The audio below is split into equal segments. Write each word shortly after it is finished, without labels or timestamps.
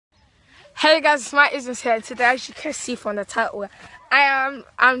Hey guys, it's my Isms here. Today, as you can see from the title,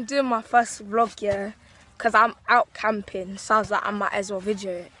 I'm doing my first vlog here because I'm out camping. So I was like, I might as well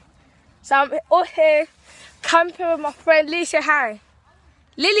video it. So I'm all here camping with my friend Lily. Say hi.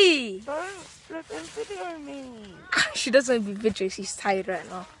 Lily! Don't flip and video me. She doesn't be video, she's tired right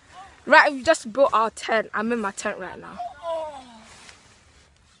now. Right, we just built our tent. I'm in my tent right now.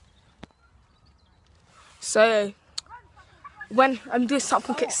 So when I'm doing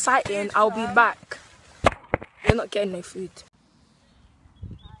something exciting, I'll be back. You're not getting no food.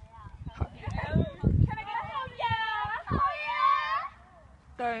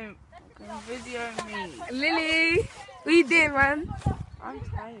 Don't video me. Lily, what you doing, man? I'm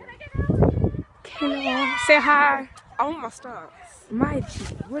tired. Kayla, say hi. I want my stars. My G,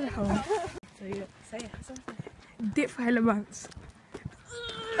 what the hell? So you say something. Dip for hella months.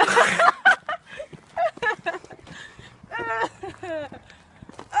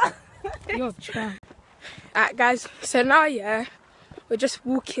 You're trying. Alright guys, so now yeah, we're just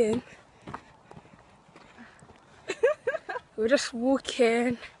walking. We're just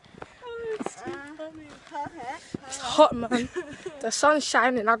walking. It's hot, man. The sun's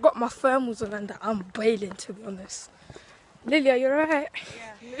shining. I got my thermals on and I'm boiling, to be honest. Lily, are you alright?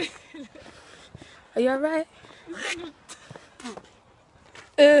 Yeah. Are you alright?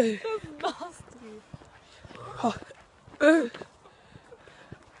 That's nasty. Oh,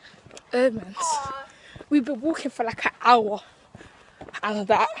 man. We've been walking for like an hour. And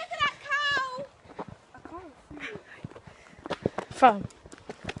that. Look at that cow! I can't see it. Fam.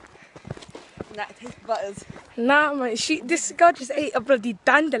 Nah, it tastes butters. Nah, man. This girl just ate a bloody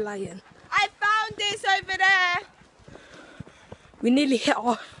dandelion. I found this over there. We nearly hit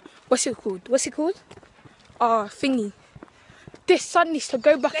our, what's it called? Our thingy. This sun needs to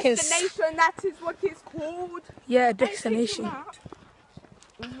go back in. Destination, that is what it's called. Yeah, destination.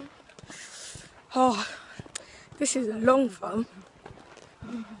 Oh, this is a long fam.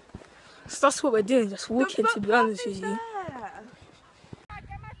 So that's what we're doing, just walking, to be honest with you.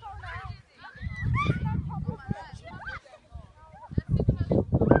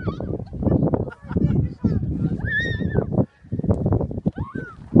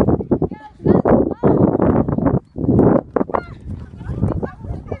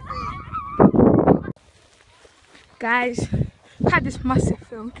 Guys, look at this massive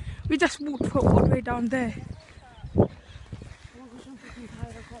film. We just walked for all the way down there.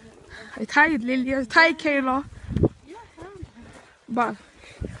 I'm tired, Lily. I'm tired, Kayla. But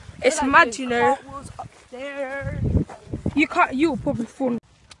it's mad, you know. You'll probably fall.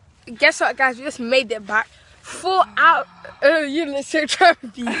 Guess what, guys? We just made it back. 4 hours. You look so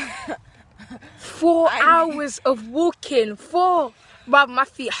trophy. 4 hours of walking. 4. But my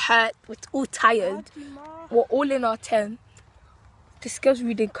feet hurt. We're all tired. We're all in our tent. This girl's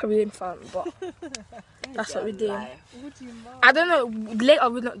reading Korean fam, but that's what we're doing. I don't know. Later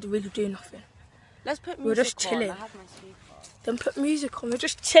we're not really doing nothing. Let's put music We're just chilling. on. I have my sleeper. Then put music on. We're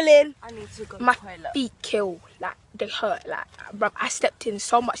just chilling. I need to go My to the toilet. feet kill. Like they hurt. Like bruv, I stepped in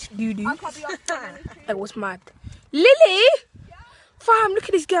so much doo doo. I can't be outside. It was mad. Lily, fam, look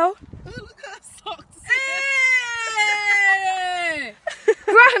at this girl. Look at that socks.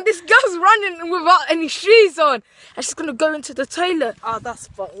 Right, this girl's running without any shoes on, and she's gonna go into the toilet. Oh, that's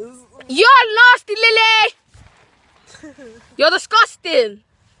butters. You're nasty, Lily. You're disgusting.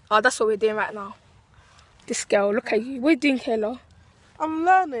 Oh, that's what we're doing right now. This girl, look at you. What are you doing, Kayla? I'm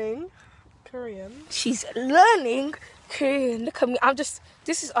learning Korean. She's learning Korean. Look at me.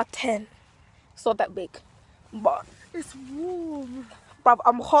 This is a 10. It's not that big. But, It's warm. bruv,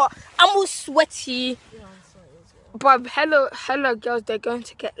 I'm hot. I'm all sweaty. Yeah, I'm sorry as well. Bruv, hello girls, they're going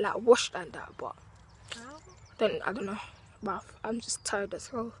to get like washed and that, but I don't know. Bruv, I'm just tired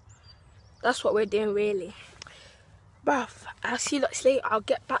as well. That's what we're doing really. Bruv, I'll see you lots later. I'll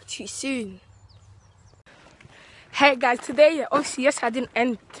get back to you soon. Hey guys, today, obviously, yes, I didn't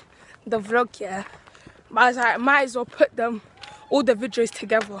end the vlog here. But I was like, might as well put all the videos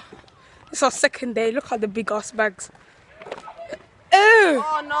together. It's our second day. Look at the big ass bags. Ew!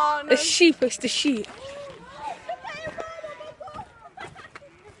 Oh no, no. It's sheep, it's the sheep.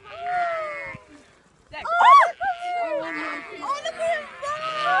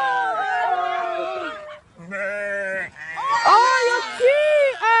 Oh, you're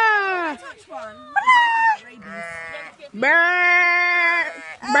cute! Touch one. Brr,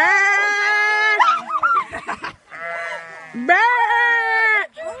 brr, brr.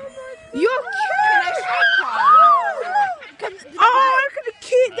 You're cute! Oh, look at the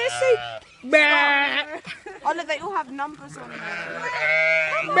cute. They say brr, Oh no, they all have numbers on there.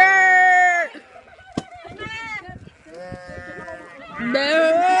 brr.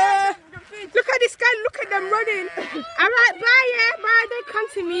 No. this guy, look at them running. Alright, bye, yeah, bye, don't come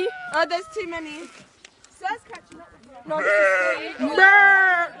to me. Oh, there's too many. Sir's catching up with you. No, this is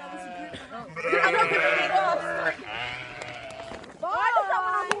Brr.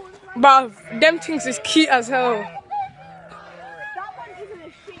 Bruv, them things is cute as hell. That one isn't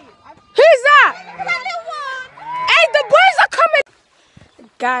a sheep. Who's that? That little one. Hey, the boys are coming!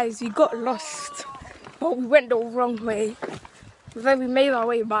 Guys, we got lost. But we went the wrong way. Then we made our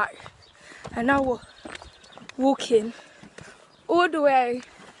way back. And now we're walking all the way.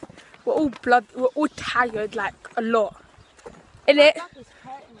 We're all tired, like a lot. Innit?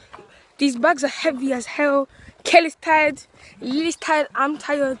 These bags are heavy as hell. Kelly's tired, Lily's tired, I'm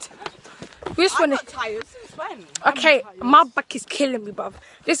tired. We just wanna... Tired since when? Okay, my back is killing me, bruv.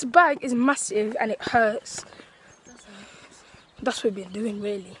 This bag is massive and it hurts. That's what we've been doing,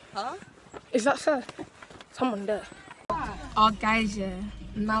 really. Huh? Is that so? Someone there. Oh, guys, yeah.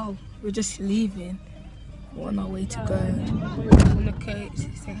 Now we're just leaving. We're on our way to go. Look at it,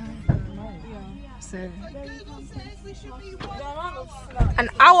 say hi. So, an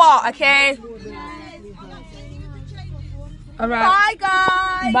hour, okay? Alright. Bye,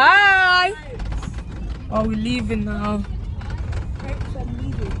 guys. Bye. Oh, we're leaving now.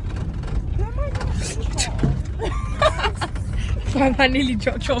 I nearly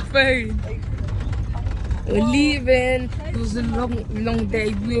dropped your phone. We're leaving. It was a long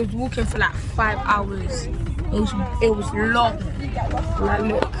day. We was walking for like 5 hours. It was long. Like,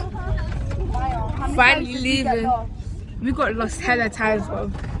 look. Finally leaving. We got lost hella times,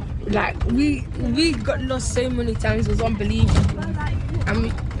 bro. Like we got lost so many times. It was unbelievable. I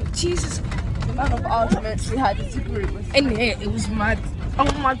mean, Jesus. The amount of arguments we had as a group was... In it was mad.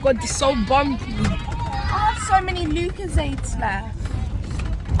 Oh my god, it's so bumpy. I have so many Lucasades left.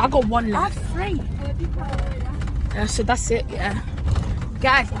 I got one I left. have 3. Yeah, so that's it, yeah.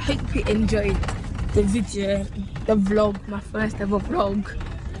 Guys, I hope you enjoyed the video, the vlog, my first ever vlog.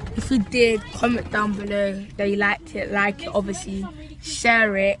 If you did, comment down below that you liked it, like it, obviously.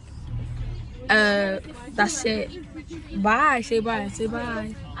 Share it. That's it. Bye. Say bye. Say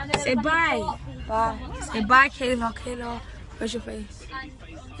bye. Say bye. Bye. Say bye, Kayla. Kayla, where's your face?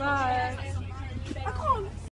 Bye. I can't.